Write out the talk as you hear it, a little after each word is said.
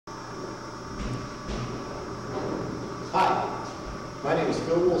Hi, my name is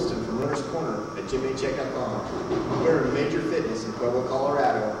Phil Woolston from Runner's Corner at GymHcheck.com. We're in Major Fitness in Pueblo,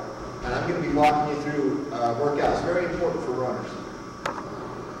 Colorado, and I'm going to be walking you through a workout that's very important for runners,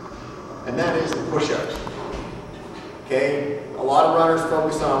 and that is the push-ups. Okay, a lot of runners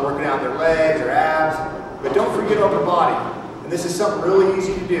focus on working out their legs or abs, but don't forget upper body. And this is something really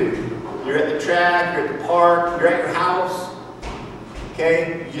easy to do. You're at the track, you're at the park, you're at your house.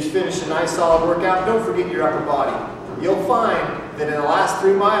 Okay, you just finished a nice solid workout. Don't forget your upper body. You'll find that in the last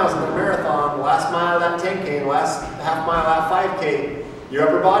 3 miles of the marathon, the last mile of that 10K, the last half mile of that 5K, your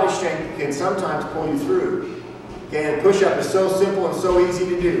upper body strength can sometimes pull you through. Okay, and push-up is so simple and so easy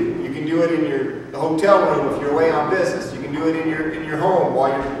to do. You can do it in your hotel room if you're away on business. You can do it in your home while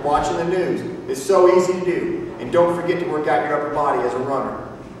you're watching the news. It's so easy to do. And don't forget to work out your upper body as a runner.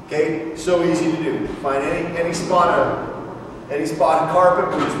 Okay, so easy to do. Find any spot of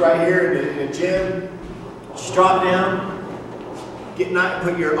carpet, which is right here in the gym. Just drop down.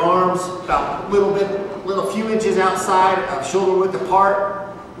 Put your arms about a few inches outside, shoulder width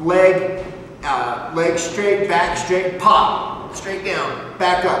apart. Leg straight, back straight, pop, straight down,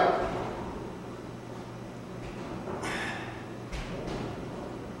 back up.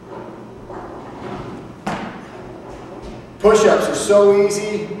 Push-ups are so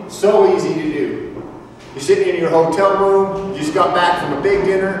easy to do. You're sitting in your hotel room, you just got back from a big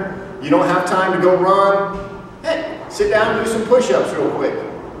dinner, you don't have time to go run. Hey, sit down and do some push-ups real quick.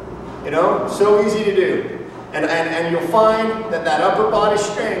 You know, so easy to do. And you'll find that upper body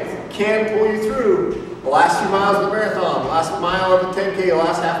strength can pull you through the last few miles of the marathon, the last mile of the 10K, the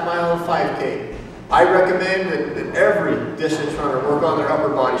last half mile of the 5K. I recommend that every distance runner work on their upper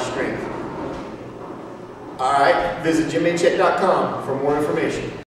body strength. All right, visit GymHcheck.com for more information.